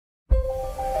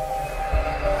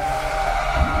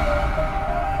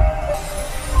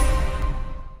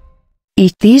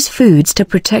Eat these foods to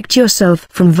protect yourself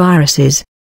from viruses.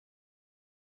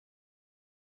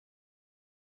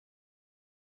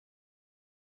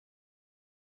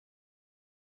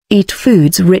 Eat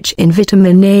foods rich in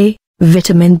vitamin A,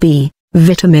 vitamin B,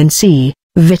 vitamin C,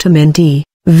 vitamin D,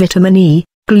 vitamin E,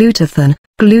 glutathione,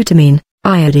 glutamine,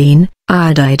 iodine,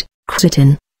 iodide,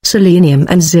 quercetin, selenium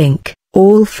and zinc,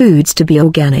 all foods to be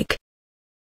organic.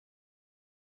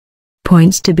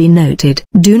 Points to be noted: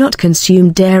 do not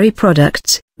consume dairy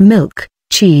products, milk,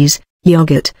 cheese,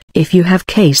 yogurt, if you have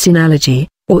casein allergy,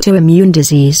 autoimmune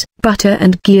disease. Butter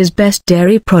and ghee is best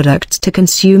dairy products to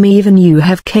consume even you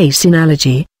have casein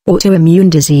allergy, autoimmune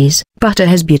disease. Butter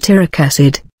has butyric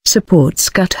acid, supports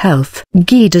gut health.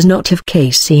 Ghee does not have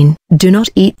casein. Do not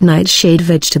eat nightshade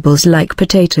vegetables like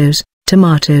potatoes,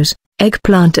 tomatoes,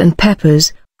 eggplant and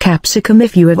peppers, capsicum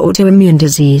if you have autoimmune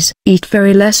disease. Eat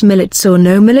very less millets or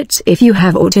no millets if you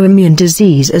have autoimmune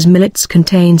disease, as millets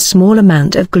contain small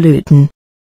amount of gluten.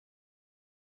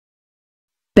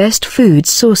 Best food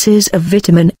sources of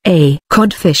vitamin A: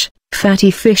 codfish,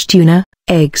 fatty fish, tuna,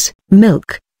 eggs,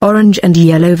 milk, orange and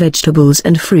yellow vegetables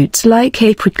and fruits like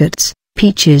apricots,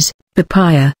 peaches,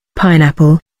 papaya,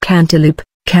 pineapple, cantaloupe,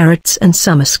 carrots and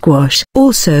summer squash.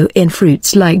 Also in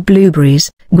fruits like blueberries,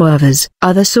 guavas.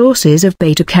 Other sources of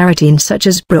beta-carotene such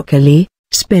as broccoli,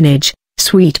 spinach,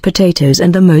 sweet potatoes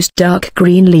and the most dark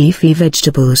green leafy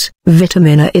vegetables.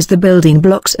 Vitamin A is the building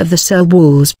blocks of the cell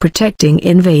walls, protecting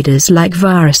invaders like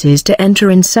viruses to enter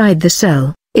inside the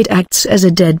cell. It acts as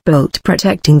a deadbolt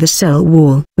protecting the cell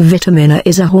wall. Vitamin A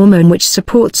is a hormone which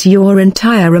supports your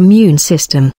entire immune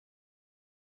system.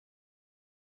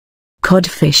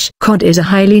 Codfish. Cod is a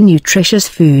highly nutritious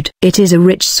food. It is a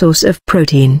rich source of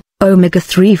protein,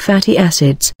 omega-3 fatty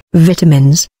acids,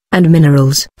 vitamins, and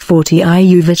minerals. 40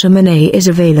 IU vitamin A is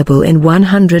available in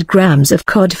 100 grams of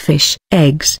codfish.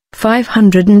 Eggs.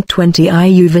 520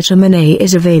 IU vitamin A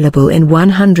is available in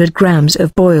 100 grams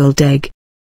of boiled egg.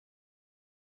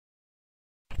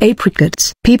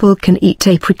 Apricots. People can eat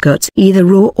apricots either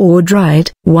raw or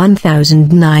dried.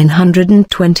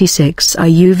 1926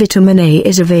 IU vitamin A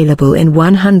is available in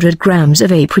 100 grams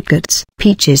of apricots.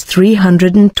 Peaches.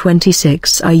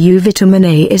 326 IU vitamin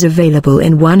A is available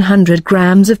in 100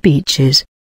 grams of peaches.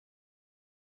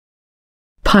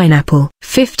 Pineapple.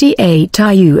 58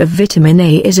 IU of vitamin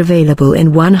A is available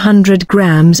in 100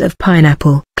 grams of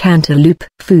pineapple. Cantaloupe.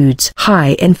 Foods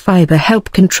high in fiber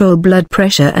help control blood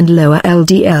pressure and lower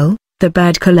LDL, the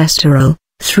bad cholesterol.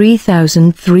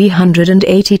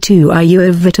 3382 IU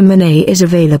of vitamin A is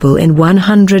available in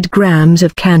 100 grams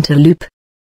of cantaloupe.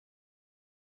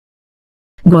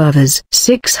 Guavas.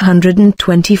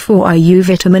 624 IU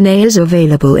vitamin A is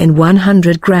available in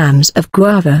 100 grams of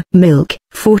guava. Milk.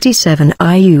 47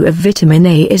 IU of vitamin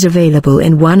A is available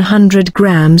in 100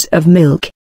 grams of milk.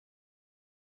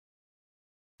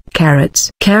 Carrots.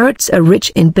 Carrots are rich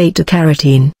in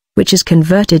beta-carotene, which is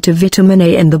converted to vitamin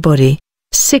A in the body.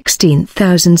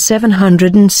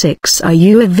 16,706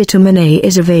 IU of vitamin A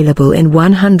is available in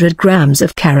 100 grams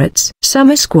of carrots.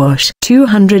 Summer squash.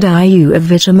 200 IU of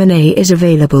vitamin A is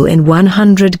available in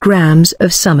 100 grams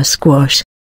of summer squash.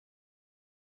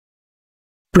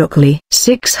 Broccoli.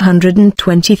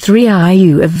 623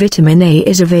 IU of vitamin A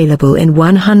is available in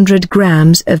 100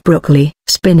 grams of broccoli.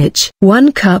 Spinach.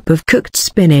 1 cup of cooked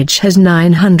spinach has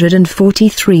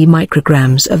 943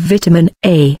 micrograms of vitamin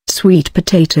A. Sweet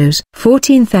potatoes.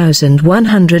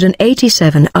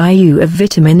 14,187 IU of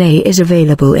vitamin A is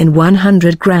available in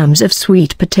 100 grams of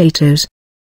sweet potatoes.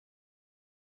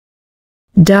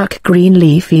 Dark green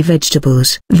leafy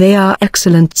vegetables. They are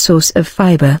excellent source of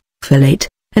fiber, folate,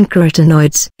 and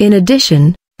carotenoids. In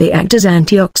addition, they act as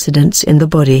antioxidants in the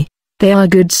body. They are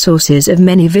good sources of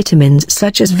many vitamins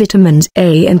such as vitamins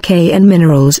A and K and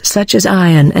minerals such as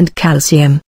iron and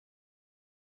calcium.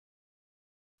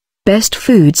 Best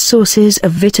food sources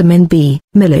of vitamin B.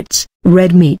 Millets,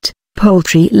 red meat,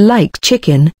 poultry like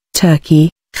chicken,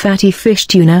 turkey, fatty fish,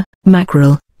 tuna,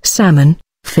 mackerel, salmon,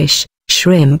 fish,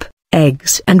 shrimp,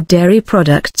 eggs and dairy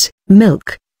products,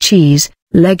 milk, cheese,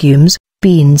 legumes,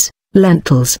 beans,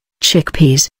 lentils,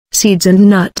 chickpeas, seeds and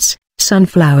nuts,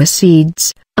 sunflower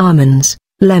seeds, almonds,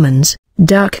 lemons,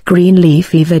 dark green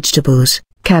leafy vegetables,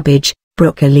 cabbage,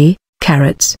 broccoli,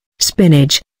 carrots,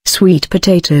 spinach, sweet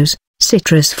potatoes,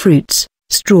 citrus fruits,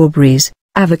 strawberries,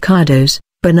 avocados,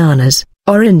 bananas,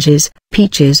 oranges,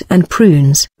 peaches and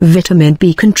prunes. Vitamin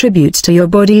B contributes to your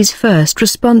body's first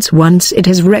response once it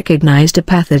has recognized a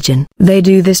pathogen. They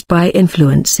do this by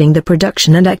influencing the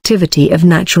production and activity of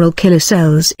natural killer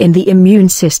cells in the immune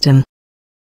system.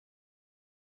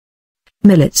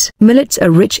 Millets. Millets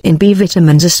are rich in B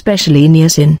vitamins, especially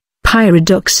niacin,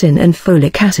 pyridoxine and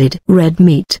folic acid. Red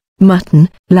meat, mutton,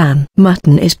 lamb.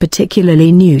 Mutton is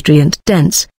particularly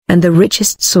nutrient-dense, and the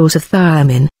richest source of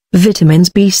thiamine, vitamins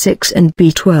B6 and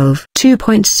B12.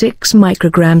 2.6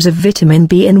 micrograms of vitamin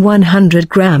B in 100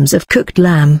 grams of cooked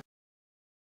lamb.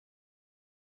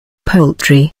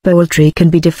 Poultry. Poultry can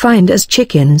be defined as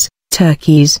chickens,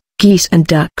 turkeys, geese and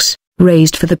ducks,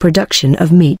 raised for the production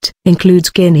of meat. Includes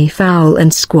guinea fowl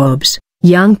and squabs,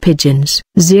 young pigeons.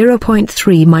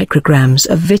 0.3 micrograms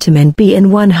of vitamin B in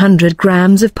 100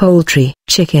 grams of poultry.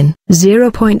 Chicken.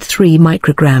 0.3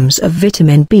 micrograms of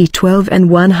vitamin B12 and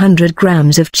 100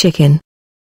 grams of chicken.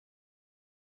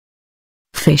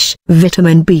 Fish.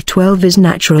 Vitamin B12 is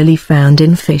naturally found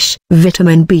in fish.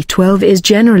 Vitamin B12 is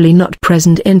generally not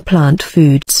present in plant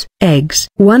foods. Eggs.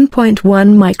 1.1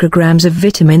 micrograms of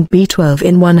vitamin B12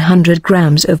 in 100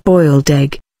 grams of boiled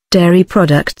egg. Dairy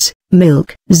products.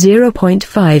 Milk.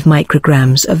 0.5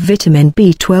 micrograms of vitamin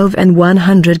B12 and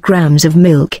 100 grams of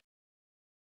milk.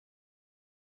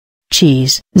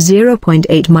 Cheese.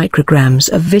 0.8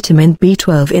 micrograms of vitamin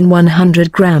B12 in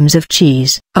 100 grams of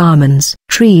cheese. Almonds.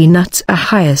 Tree nuts are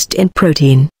highest in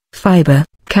protein, fiber,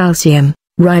 calcium,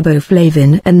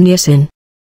 riboflavin and niacin.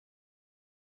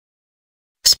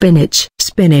 Spinach.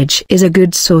 Spinach is a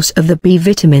good source of the B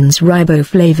vitamins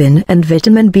riboflavin and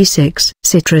vitamin B6.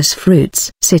 Citrus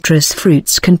fruits. Citrus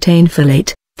fruits contain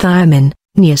folate, thiamine,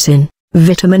 niacin,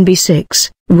 vitamin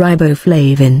B6,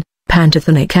 riboflavin,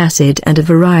 pantothenic acid and a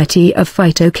variety of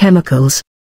phytochemicals.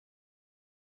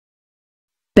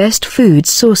 Best food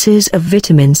sources of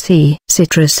vitamin C.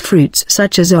 Citrus fruits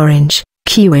such as orange,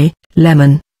 kiwi,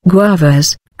 lemon,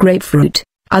 guavas, grapefruit,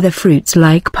 other fruits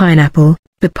like pineapple,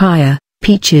 papaya,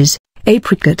 peaches,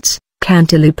 apricots,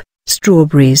 cantaloupe,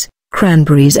 strawberries,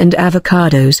 cranberries and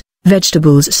avocados.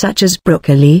 Vegetables such as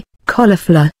broccoli,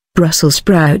 cauliflower, Brussels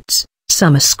sprouts,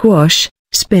 summer squash,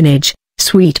 spinach,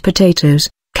 sweet potatoes,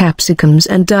 capsicums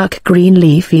and dark green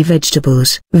leafy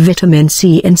vegetables. Vitamin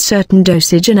C in certain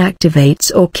dosage inactivates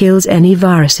or kills any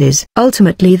viruses.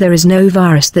 Ultimately, there is no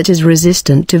virus that is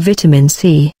resistant to vitamin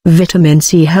C. Vitamin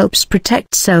C helps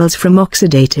protect cells from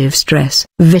oxidative stress.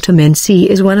 Vitamin C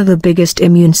is one of the biggest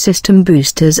immune system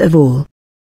boosters of all.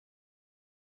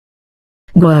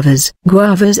 Guavas.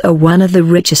 Guavas are one of the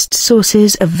richest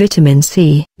sources of vitamin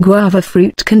C. Guava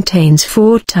fruit contains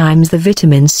 4 times the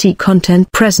vitamin C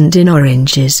content present in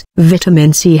oranges.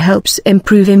 Vitamin C helps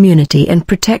improve immunity and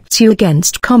protects you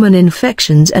against common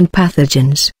infections and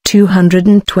pathogens.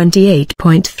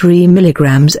 228.3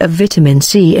 milligrams of vitamin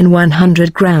C in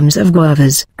 100 grams of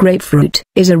guavas. Grapefruit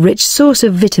is a rich source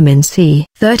of vitamin C.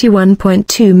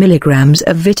 31.2 milligrams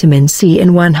of vitamin C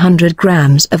in 100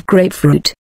 grams of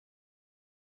grapefruit.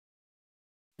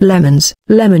 Lemons.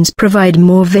 Lemons provide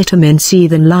more vitamin C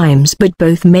than limes, but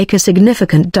both make a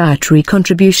significant dietary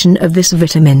contribution of this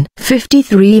vitamin.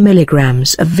 53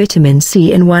 milligrams of vitamin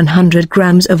C in 100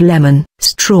 grams of lemon.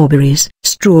 Strawberries.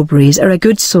 Strawberries are a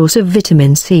good source of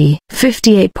vitamin C.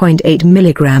 58.8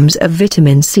 milligrams of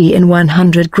vitamin C in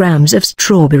 100 grams of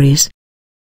strawberries.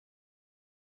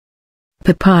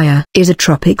 Papaya is a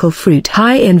tropical fruit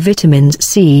high in vitamins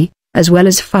C, as well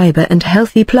as fiber and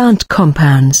healthy plant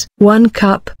compounds. 1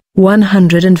 cup,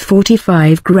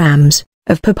 145 grams,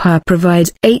 of papaya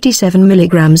provides 87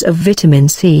 milligrams of vitamin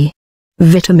C.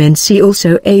 Vitamin C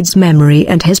also aids memory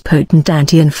and has potent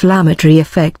anti-inflammatory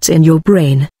effects in your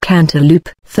brain. Cantaloupe.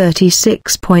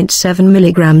 36.7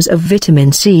 milligrams of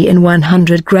vitamin C in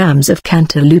 100 grams of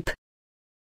cantaloupe.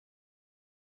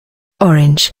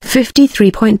 Orange.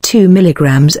 53.2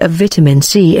 milligrams of vitamin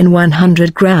C in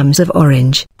 100 grams of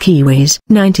orange. Kiwis.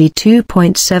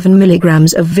 92.7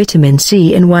 milligrams of vitamin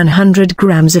C in 100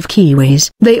 grams of kiwis.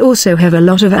 They also have a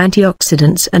lot of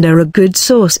antioxidants and are a good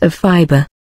source of fiber.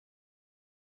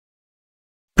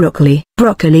 Broccoli.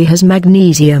 Broccoli has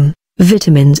magnesium,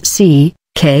 vitamins C,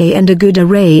 K and a good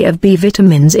array of B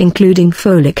vitamins including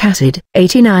folic acid.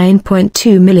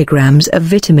 89.2 milligrams of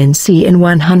vitamin C in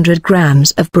 100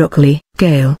 grams of broccoli.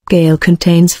 Kale. Kale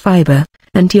contains fiber,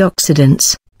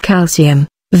 antioxidants, calcium,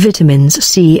 vitamins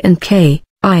C and K,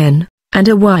 iron, and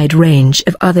a wide range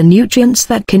of other nutrients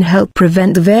that can help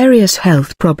prevent various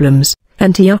health problems.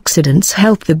 Antioxidants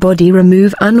help the body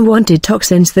remove unwanted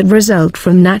toxins that result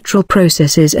from natural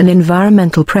processes and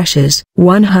environmental pressures.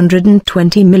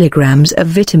 120 milligrams of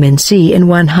vitamin C in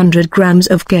 100 grams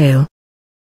of kale.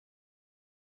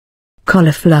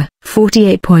 Cauliflower.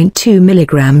 48.2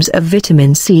 milligrams of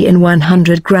vitamin C in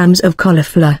 100 grams of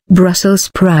cauliflower. Brussels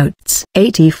sprouts.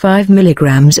 85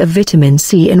 milligrams of vitamin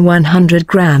C in 100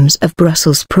 grams of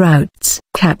Brussels sprouts.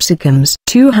 Capsicums.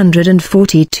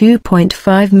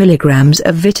 242.5 milligrams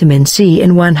of vitamin C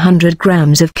in 100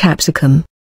 grams of capsicum.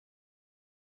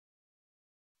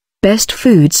 Best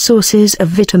food sources of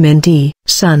vitamin D: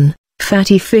 sun,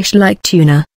 fatty fish like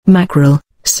tuna, mackerel,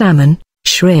 salmon,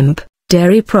 shrimp,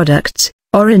 dairy products,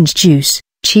 orange juice,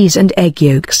 cheese and egg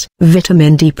yolks.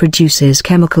 Vitamin D produces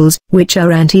chemicals which are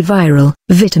antiviral.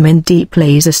 Vitamin D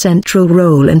plays a central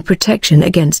role in protection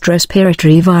against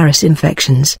respiratory virus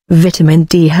infections. Vitamin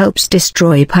D helps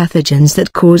destroy pathogens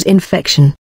that cause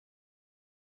infection.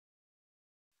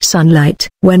 Sunlight.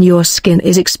 When your skin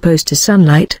is exposed to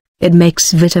sunlight, it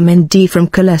makes vitamin D from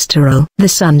cholesterol. The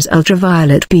sun's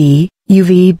ultraviolet B,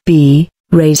 UVB,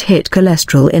 rays hit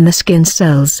cholesterol in the skin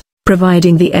cells,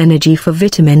 providing the energy for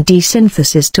vitamin D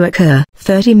synthesis to occur.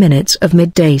 30 minutes of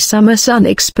midday summer sun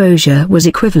exposure was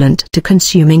equivalent to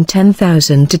consuming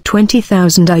 10,000 to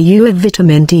 20,000 IU of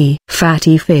vitamin D.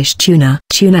 Fatty fish tuna.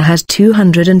 Tuna has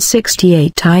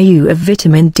 268 IU of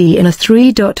vitamin D in a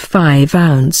 3.5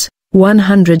 ounce,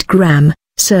 100 gram,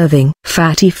 serving.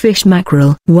 Fatty fish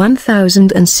mackerel.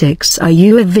 1006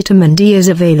 IU of vitamin D is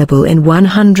available in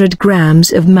 100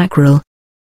 grams of mackerel.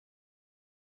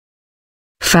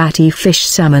 Fatty fish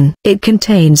salmon. It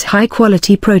contains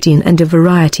high-quality protein and a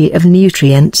variety of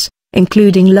nutrients,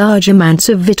 including large amounts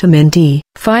of vitamin D.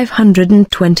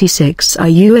 526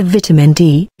 IU of vitamin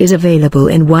D is available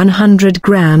in 100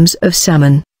 grams of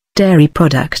salmon. Dairy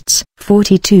products.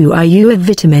 42 IU of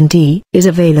vitamin D is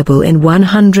available in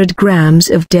 100 grams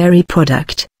of dairy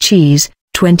product. Cheese.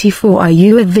 24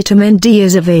 IU of vitamin D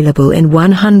is available in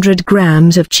 100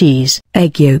 grams of cheese.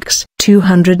 Egg yolks.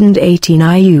 218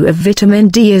 IU of vitamin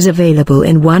D is available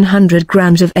in 100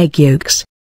 grams of egg yolks.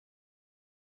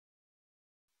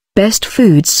 Best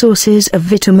food sources of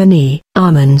vitamin E: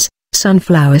 almonds,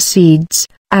 sunflower seeds,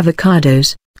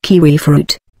 avocados, kiwi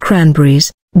fruit,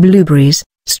 cranberries, blueberries,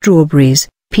 strawberries,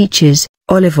 peaches,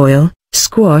 olive oil,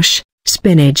 squash,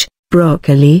 spinach,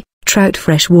 broccoli, trout,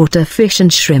 freshwater fish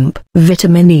and shrimp.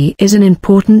 Vitamin E is an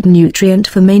important nutrient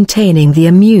for maintaining the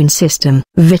immune system.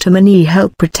 Vitamin E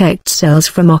helps protect cells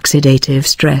from oxidative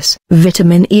stress.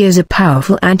 Vitamin E is a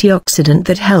powerful antioxidant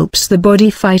that helps the body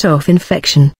fight off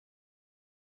infection.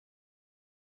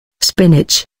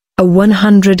 Spinach. A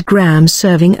 100-gram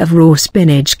serving of raw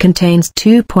spinach contains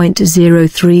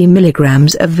 2.03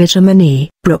 milligrams of vitamin E.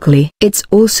 Broccoli. It's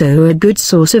also a good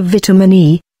source of vitamin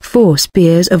E. 4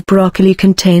 spears of broccoli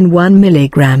contain 1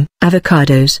 milligram.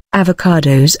 Avocados.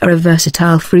 Avocados are a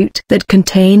versatile fruit that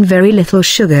contain very little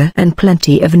sugar and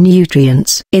plenty of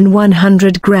nutrients. In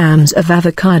 100 grams of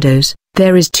avocados,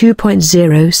 there is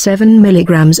 2.07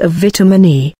 milligrams of vitamin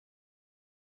E.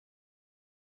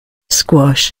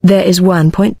 Squash. There is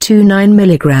 1.29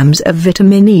 milligrams of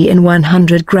vitamin E in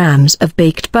 100 grams of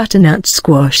baked butternut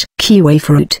squash. Kiwi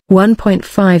fruit.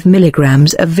 1.5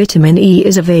 milligrams of vitamin E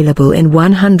is available in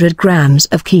 100 grams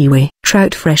of kiwi.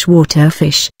 Trout, freshwater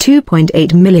fish.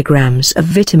 2.8 milligrams of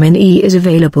vitamin E is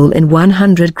available in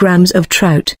 100 grams of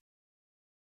trout.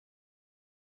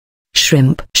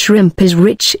 Shrimp. Shrimp is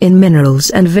rich in minerals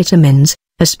and vitamins,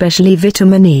 especially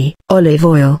vitamin E. Olive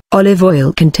oil. Olive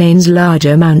oil contains large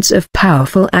amounts of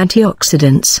powerful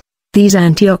antioxidants. These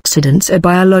antioxidants are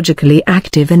biologically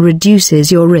active and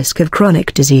reduces your risk of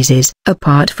chronic diseases.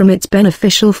 Apart from its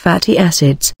beneficial fatty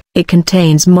acids, it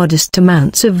contains modest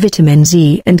amounts of vitamins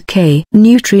E and K.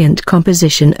 Nutrient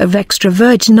composition of extra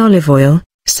virgin olive oil: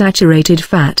 saturated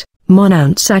fat,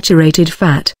 monounsaturated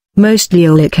fat, mostly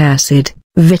oleic acid,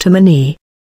 vitamin E.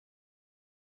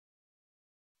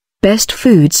 Best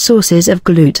food sources of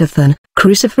glutathione.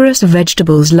 Cruciferous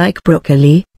vegetables like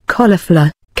broccoli,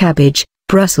 cauliflower, cabbage,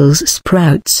 Brussels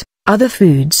sprouts. Other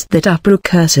foods that are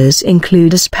precursors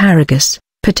include asparagus,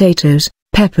 potatoes,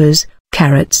 peppers,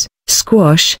 carrots,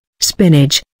 squash,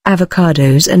 spinach,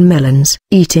 avocados and melons.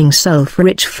 Eating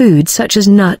sulfur-rich foods such as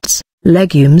nuts,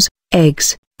 legumes,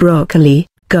 eggs, broccoli,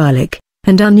 garlic,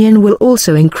 and onion will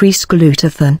also increase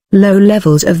glutathione. Low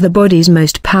levels of the body's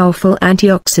most powerful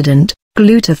antioxidant,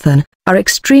 glutathione, are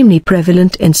extremely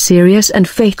prevalent in serious and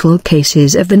fatal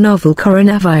cases of the novel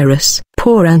coronavirus.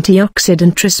 Poor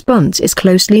antioxidant response is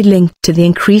closely linked to the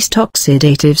increased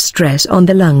oxidative stress on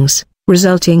the lungs,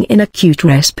 resulting in acute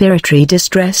respiratory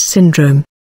distress syndrome.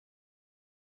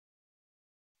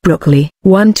 Broccoli.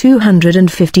 1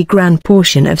 250-gram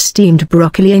portion of steamed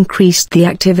broccoli increased the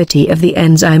activity of the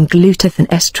enzyme glutathione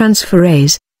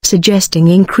S-transferase, suggesting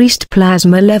increased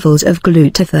plasma levels of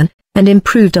glutathione, and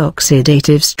improved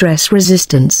oxidative stress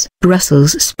resistance.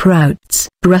 Brussels sprouts.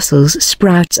 Brussels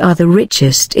sprouts are the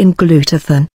richest in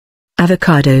glutathione.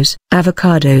 Avocados.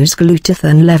 Avocados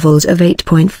glutathione levels of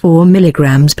 8.4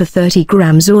 milligrams per 30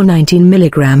 grams or 19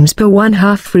 milligrams per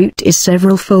 1/2 fruit is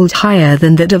several-fold higher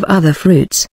than that of other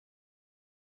fruits.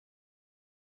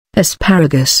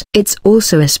 Asparagus. It's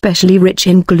also especially rich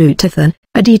in glutathione,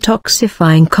 a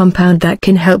detoxifying compound that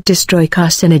can help destroy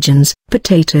carcinogens.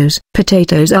 Potatoes.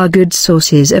 Potatoes are good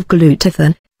sources of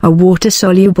glutathione, a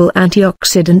water-soluble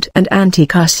antioxidant and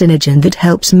anti-carcinogen that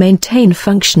helps maintain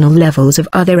functional levels of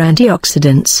other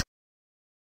antioxidants.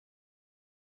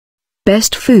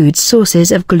 Best food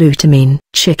sources of glutamine: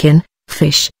 chicken,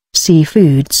 fish,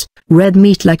 seafoods, red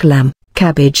meat like lamb,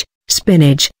 cabbage,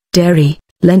 spinach, dairy,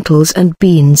 lentils and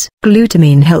beans.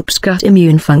 Glutamine helps gut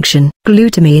immune function.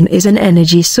 Glutamine is an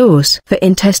energy source for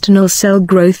intestinal cell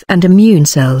growth and immune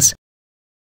cells.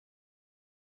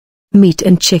 Meat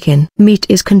and chicken. Meat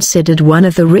is considered one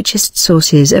of the richest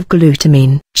sources of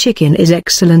glutamine. Chicken is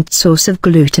excellent source of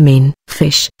glutamine.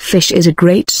 Fish. Fish is a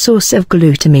great source of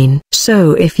glutamine.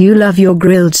 So if you love your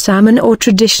grilled salmon or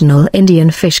traditional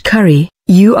Indian fish curry,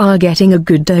 you are getting a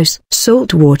good dose.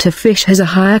 Saltwater fish has a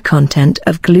higher content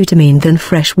of glutamine than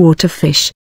freshwater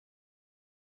fish.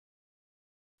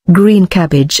 Green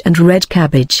cabbage and red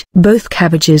cabbage. Both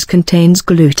cabbages contains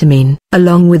glutamine.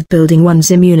 Along with building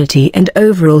one's immunity and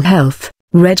overall health,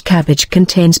 red cabbage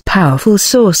contains powerful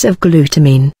source of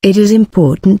glutamine. It is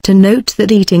important to note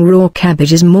that eating raw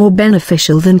cabbage is more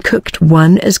beneficial than cooked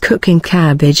one, as cooking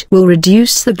cabbage will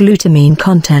reduce the glutamine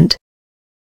content.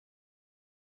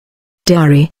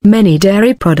 Dairy. Many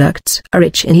dairy products are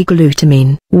rich in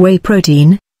glutamine. Whey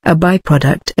protein, a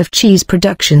byproduct of cheese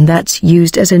production that's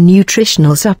used as a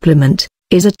nutritional supplement,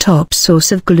 is a top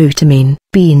source of glutamine.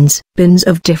 Beans. Beans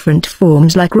of different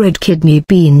forms like red kidney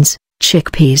beans,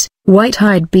 chickpeas,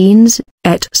 white-eyed beans,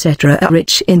 etc. are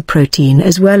rich in protein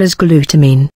as well as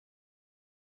glutamine.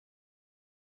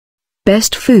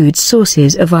 Best food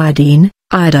sources of iodine: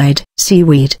 iodide,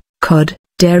 seaweed, cod,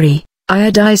 dairy,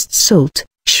 iodized salt,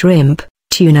 shrimp,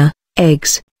 tuna,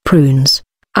 eggs, prunes.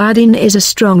 Iodine is a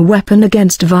strong weapon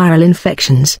against viral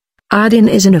infections. Iodine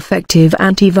is an effective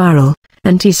antiviral,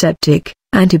 antiseptic,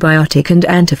 antibiotic and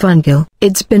antifungal.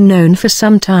 It's been known for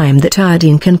some time that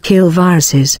iodine can kill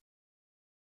viruses.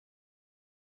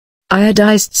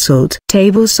 Iodized salt.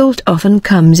 Table salt often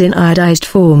comes in iodized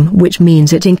form, which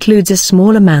means it includes a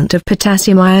small amount of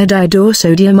potassium iodide or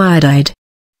sodium iodide.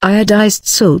 Iodized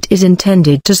salt is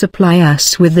intended to supply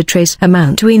us with the trace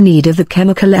amount we need of the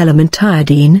chemical element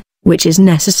iodine, which is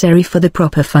necessary for the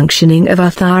proper functioning of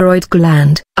our thyroid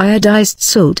gland. Iodized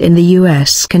salt in the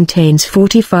US contains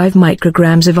 45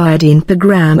 micrograms of iodine per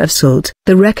gram of salt.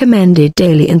 The recommended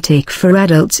daily intake for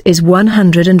adults is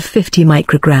 150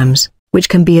 micrograms, which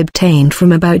can be obtained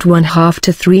from about 1/2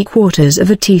 to 3/4 of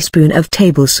a teaspoon of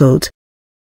table salt.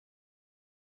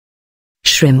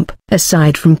 Shrimp.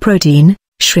 Aside from protein,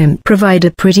 shrimp provide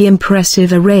a pretty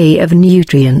impressive array of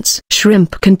nutrients.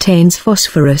 Shrimp contains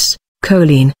phosphorus,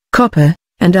 choline, copper,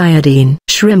 and iodine.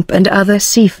 Shrimp and other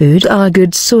seafood are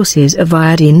good sources of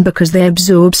iodine because they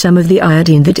absorb some of the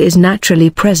iodine that is naturally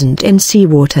present in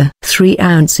seawater. 3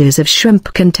 ounces of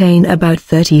shrimp contain about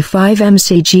 35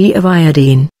 mcg of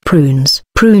iodine. Prunes.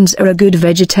 Prunes are a good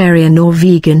vegetarian or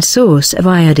vegan source of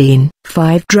iodine.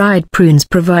 5 dried prunes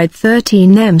provide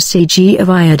 13 mcg of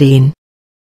iodine.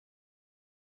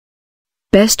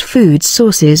 Best food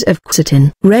sources of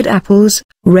quercetin: red apples,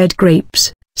 red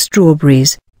grapes,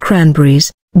 strawberries,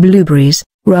 cranberries, blueberries,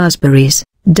 raspberries,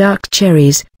 dark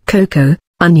cherries, cocoa,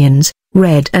 onions,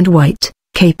 red and white,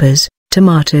 capers,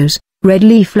 tomatoes, red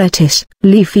leaf lettuce,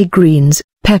 leafy greens,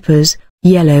 peppers,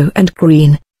 yellow and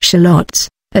green, shallots,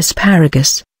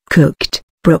 asparagus, cooked,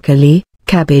 broccoli,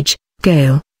 cabbage,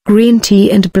 kale, green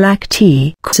tea and black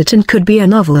tea. Quercetin could be a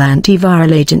novel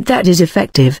antiviral agent that is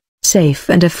effective, safe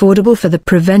and affordable for the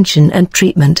prevention and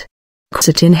treatment.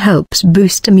 Quercetin helps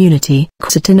boost immunity.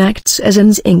 Quercetin acts as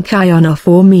an zinc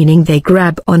ionophore, meaning they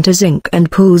grab onto zinc and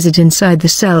pulls it inside the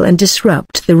cell and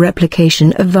disrupt the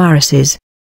replication of viruses.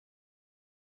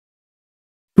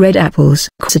 Red apples.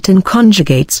 Quercetin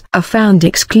conjugates are found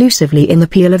exclusively in the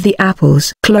peel of the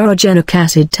apples. Chlorogenic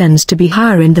acid tends to be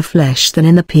higher in the flesh than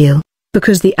in the peel,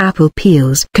 because the apple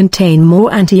peels contain more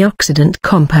antioxidant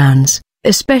compounds,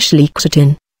 especially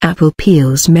quercetin. Apple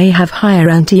peels may have higher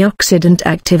antioxidant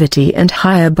activity and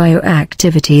higher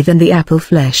bioactivity than the apple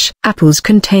flesh. Apples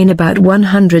contain about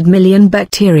 100 million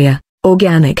bacteria.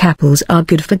 Organic apples are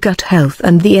good for gut health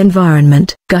and the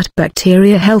environment. Gut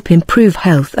bacteria help improve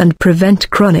health and prevent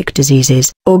chronic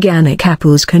diseases. Organic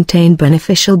apples contain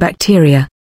beneficial bacteria.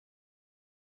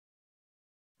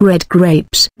 Red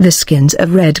grapes. The skins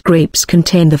of red grapes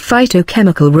contain the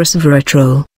phytochemical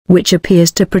resveratrol, which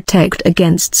appears to protect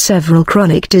against several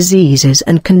chronic diseases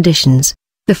and conditions.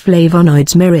 The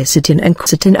flavonoids myricetin and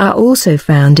quercetin are also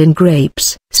found in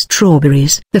grapes.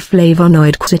 Strawberries. The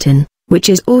flavonoid quercetin, which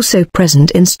is also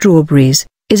present in strawberries,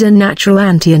 is a natural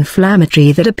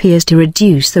anti-inflammatory that appears to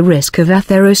reduce the risk of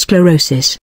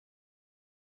atherosclerosis.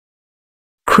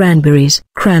 Cranberries.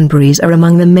 Cranberries are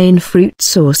among the main fruit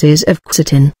sources of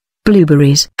quercetin.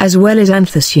 Blueberries, as well as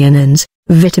anthocyanins,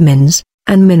 vitamins,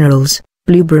 and minerals.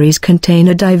 Blueberries contain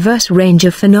a diverse range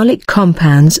of phenolic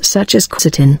compounds such as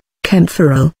quercetin,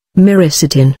 camphorol,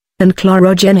 myricetin, and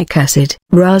chlorogenic acid.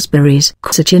 Raspberries.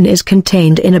 Quercetin is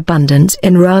contained in abundance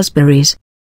in raspberries.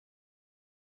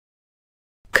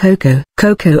 Cocoa.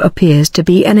 Cocoa appears to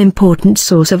be an important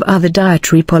source of other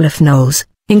dietary polyphenols,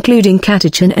 including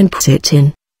catechin and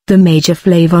quercetin. The major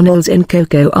flavonols in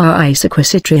cocoa are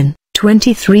isoquercetin,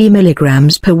 23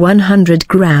 mg per 100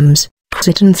 grams,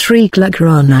 quercetin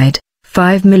 3-glucuronide,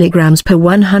 5 mg per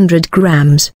 100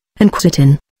 grams, and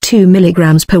quercetin, 2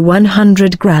 mg per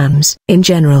 100 grams. In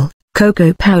general,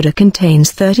 cocoa powder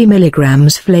contains 30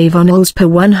 mg flavonols per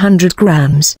 100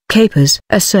 grams. Capers.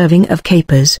 A serving of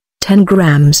capers, 10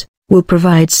 grams, will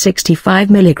provide 65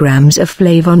 mg of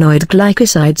flavonoid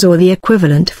glycosides or the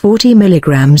equivalent 40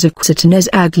 mg of quercetin as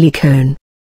aglycone.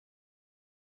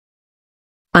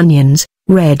 Onions,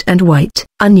 red and white.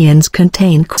 Onions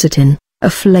contain quercetin, a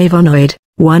flavonoid,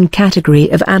 one category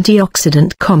of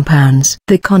antioxidant compounds.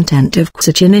 The content of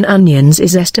quercetin in onions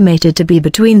is estimated to be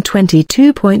between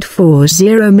 22.40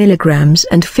 mg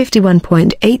and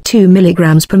 51.82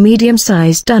 mg per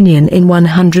medium-sized onion in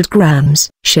 100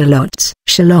 grams. Shallots.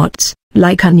 Shallots,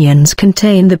 like onions,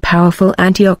 contain the powerful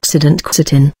antioxidant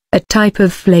quercetin, a type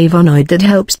of flavonoid that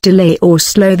helps delay or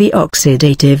slow the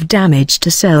oxidative damage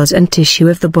to cells and tissue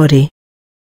of the body.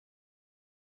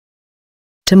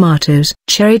 Tomatoes.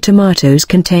 Cherry tomatoes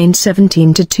contain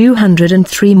 17 to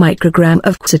 203 microgram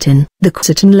of quercetin. The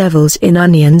quercetin levels in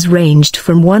onions ranged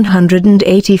from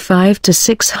 185 to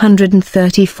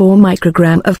 634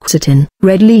 microgram of quercetin.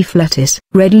 Red leaf lettuce.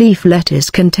 Red leaf lettuce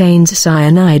contains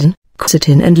cyanidin,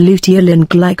 quercetin and luteolin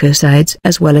glycosides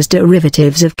as well as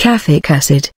derivatives of caffeic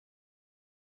acid.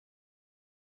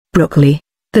 Broccoli.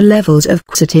 The levels of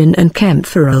quercetin and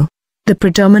camphorol, the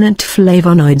predominant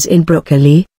flavonoids in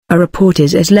broccoli, are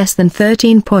reported as less than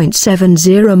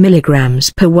 13.70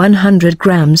 mg per 100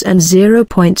 grams and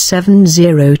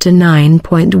 0.70 to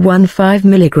 9.15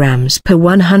 mg per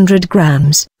 100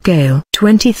 grams. Kale.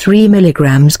 23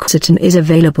 mg quercetin is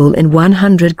available in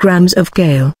 100 grams of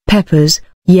kale. Peppers,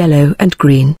 yellow and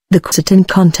green. The quercetin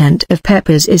content of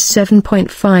peppers is 7.5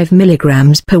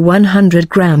 mg per 100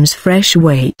 grams fresh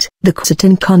weight. The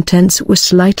quercetin contents were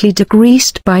slightly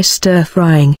decreased by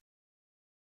stir-frying.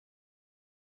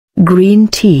 Green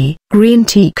tea. Green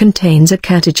tea contains a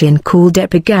catechin called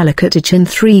epigallocatechin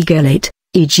 3-gallate,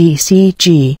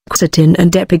 EGCG. Quercetin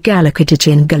and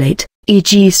epigallocatechin gallate,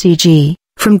 EGCG,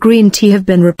 from green tea have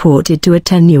been reported to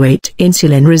attenuate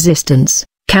insulin resistance,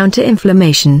 counter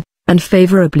inflammation, and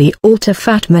favorably alter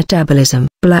fat metabolism.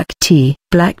 Black tea.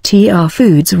 Black tea are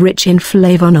foods rich in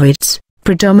flavonoids,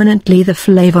 predominantly the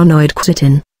flavonoid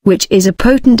quercetin, which is a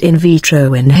potent in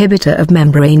vitro inhibitor of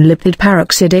membrane lipid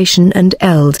peroxidation and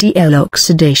LDL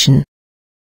oxidation.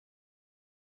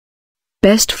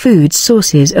 Best food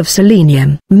sources of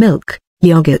selenium. Milk,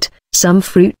 yogurt. Some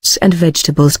fruits and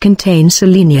vegetables contain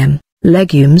selenium.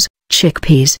 Legumes,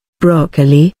 chickpeas,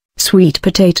 broccoli, sweet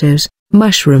potatoes,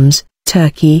 mushrooms,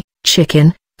 turkey,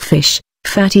 chicken, fish,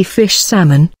 fatty fish,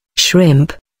 salmon,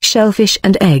 shrimp, shellfish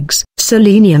and eggs.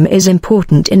 Selenium is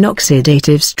important in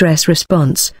oxidative stress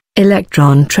response,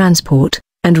 electron transport,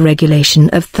 and regulation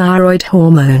of thyroid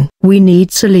hormone. We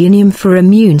need selenium for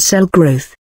immune cell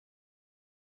growth.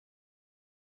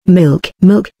 Milk.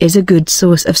 Milk is a good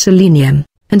source of selenium,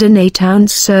 and an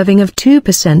 8-ounce serving of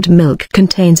 2% milk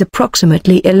contains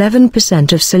approximately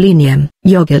 11% of selenium.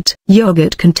 Yogurt.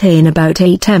 Yogurt contain about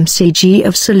 8 mcg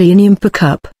of selenium per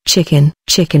cup. Chicken.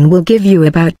 Chicken will give you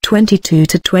about 22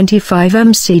 to 25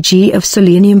 mcg of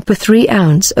selenium per 3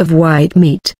 ounce of white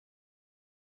meat.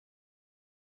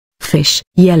 Fish.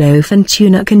 Yellowfin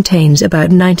tuna contains about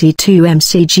 92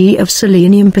 mcg of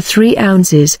selenium per 3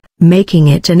 ounces, making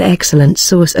it an excellent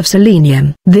source of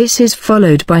selenium. This is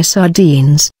followed by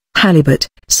sardines, halibut,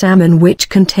 salmon, which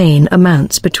contain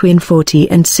amounts between 40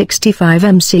 and 65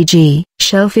 mcg.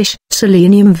 Shellfish.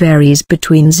 Selenium varies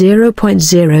between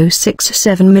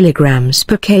 0.067 mg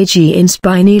per kg in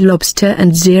spiny lobster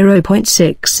and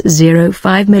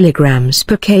 0.605 mg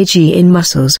per kg in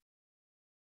mussels.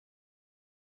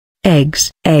 Eggs.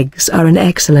 Eggs are an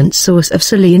excellent source of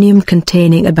selenium,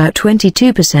 containing about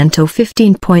 22% or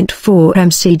 15.4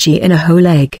 mcg in a whole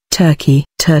egg. Turkey.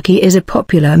 Turkey is a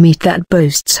popular meat that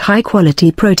boasts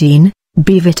high-quality protein,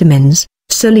 B vitamins,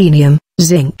 selenium,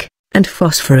 zinc, and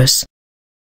phosphorus.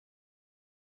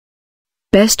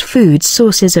 Best food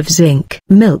sources of zinc.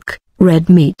 Milk, red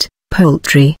meat,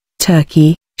 poultry,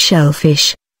 turkey,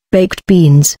 shellfish, baked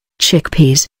beans,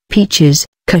 chickpeas, peaches,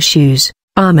 cashews,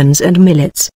 almonds and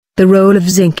millets. The role of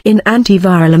zinc in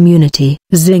antiviral immunity.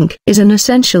 Zinc is an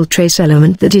essential trace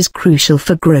element that is crucial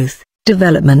for growth,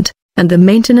 development, and the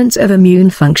maintenance of immune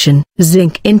function.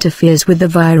 Zinc interferes with the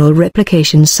viral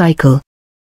replication cycle.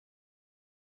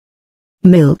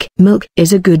 Milk. Milk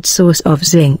is a good source of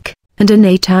zinc, and an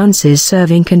 8 ounces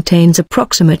serving contains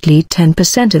approximately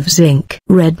 10% of zinc.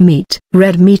 Red meat.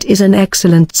 Red meat is an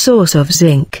excellent source of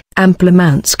zinc. Ample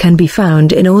amounts can be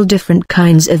found in all different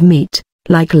kinds of meat,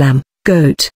 like lamb,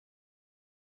 goat.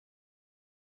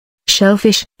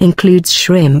 Shellfish includes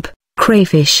shrimp,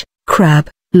 crayfish, crab,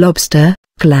 lobster,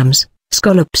 clams,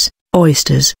 scallops,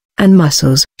 oysters, and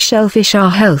mussels. Shellfish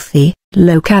are healthy,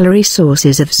 low-calorie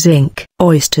sources of zinc.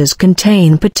 Oysters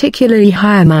contain particularly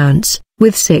high amounts,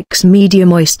 with 6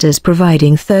 medium oysters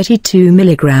providing 32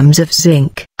 milligrams of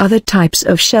zinc. Other types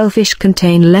of shellfish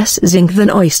contain less zinc than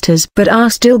oysters but are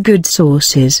still good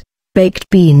sources. Baked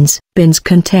beans. Beans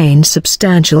contain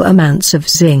substantial amounts of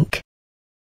zinc.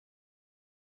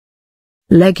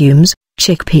 Legumes.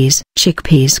 Chickpeas.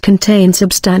 Chickpeas contain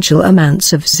substantial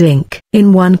amounts of zinc.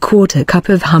 In 1/4 cup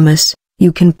of hummus,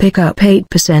 you can pick up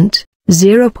 8%,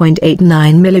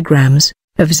 0.89 milligrams,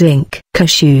 of zinc.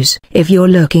 Cashews. If you're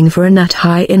looking for a nut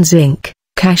high in zinc,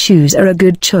 cashews are a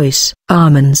good choice.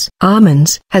 Almonds.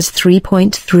 Almonds has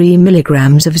 3.3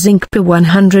 milligrams of zinc per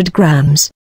 100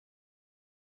 grams.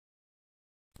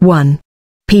 1.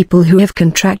 People who have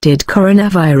contracted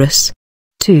coronavirus.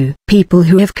 2. People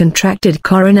who have contracted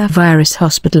coronavirus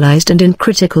hospitalized and in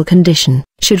critical condition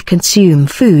should consume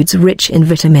foods rich in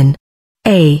vitamin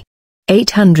A.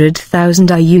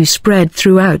 800,000 IU spread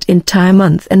throughout entire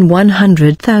month and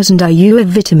 100,000 IU of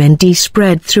vitamin D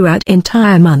spread throughout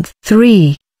entire month.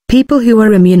 3. People who are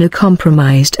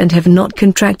immunocompromised and have not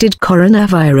contracted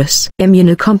coronavirus.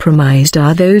 Immunocompromised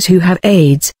are those who have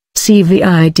AIDS,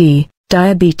 COVID,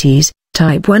 diabetes,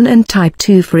 type 1 and type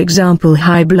 2, for example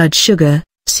high blood sugar,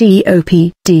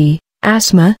 COPD,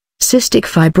 asthma, cystic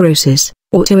fibrosis,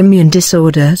 autoimmune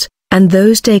disorders, and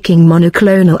those taking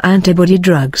monoclonal antibody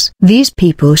drugs. These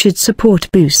people should support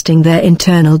boosting their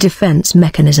internal defense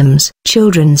mechanisms.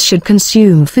 Children should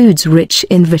consume foods rich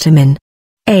in vitamin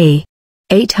A.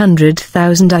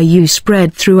 800,000 IU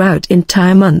spread throughout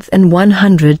entire month and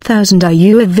 100,000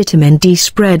 IU of vitamin D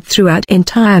spread throughout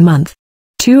entire month.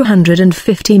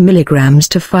 250 milligrams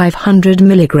to 500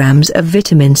 milligrams of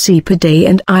vitamin C per day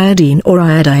and iodine or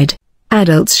iodide.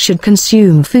 Adults should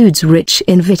consume foods rich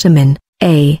in vitamin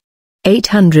A.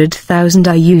 800,000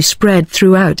 IU spread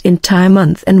throughout entire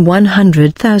month and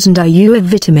 100,000 IU of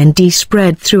vitamin D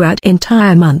spread throughout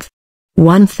entire month.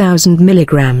 1,000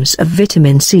 milligrams of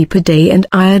vitamin C per day and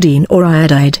iodine or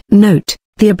iodide. Note: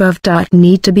 the above diet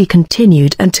need to be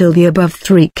continued until the above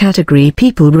 3 category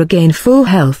people regain full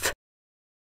health.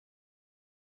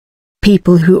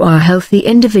 People who are healthy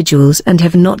individuals and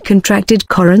have not contracted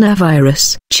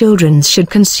coronavirus. Children should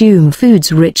consume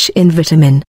foods rich in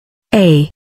vitamin A.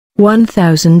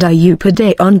 1,000 IU per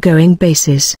day ongoing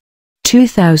basis.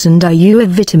 2,000 IU of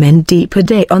vitamin D per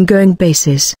day ongoing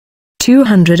basis.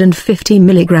 250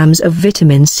 milligrams of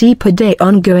vitamin C per day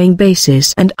ongoing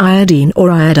basis and iodine or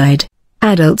iodide.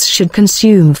 Adults should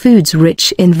consume foods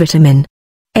rich in vitamin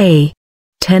A.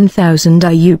 10,000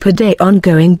 IU per day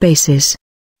ongoing basis.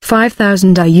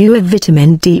 5,000 IU of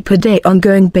vitamin D per day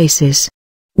ongoing basis.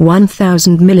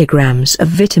 1,000 milligrams of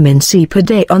vitamin C per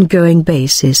day ongoing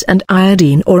basis and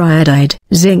iodine or iodide.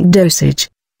 Zinc dosage.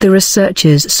 The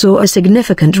researchers saw a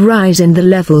significant rise in the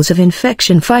levels of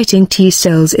infection-fighting T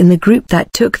cells in the group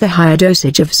that took the higher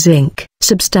dosage of zinc.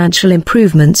 Substantial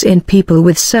improvements in people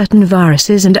with certain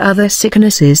viruses and other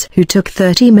sicknesses who took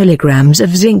 30 milligrams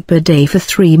of zinc per day for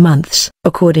 3 months.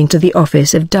 According to the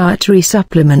Office of Dietary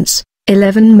Supplements,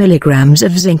 11 milligrams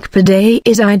of zinc per day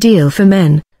is ideal for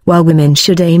men, while women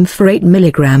should aim for 8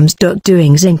 milligrams.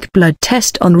 Doing zinc blood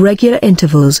test on regular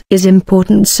intervals is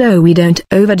important so we don't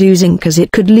overdo zinc as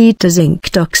it could lead to zinc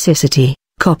toxicity.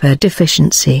 Copper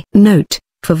deficiency. Note: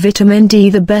 for vitamin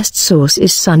D the best source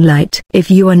is sunlight.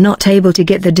 If you are not able to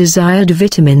get the desired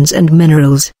vitamins and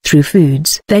minerals through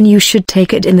foods, then you should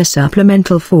take it in the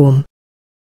supplemental form.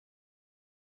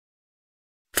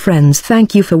 Friends,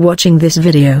 thank you for watching this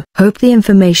video. Hope the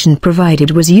information provided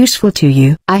was useful to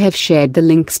you. I have shared the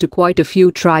links to quite a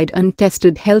few tried and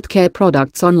tested healthcare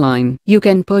products online. You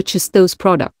can purchase those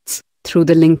products through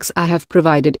the links I have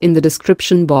provided in the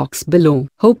description box below.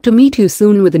 Hope to meet you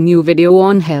soon with a new video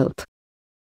on health.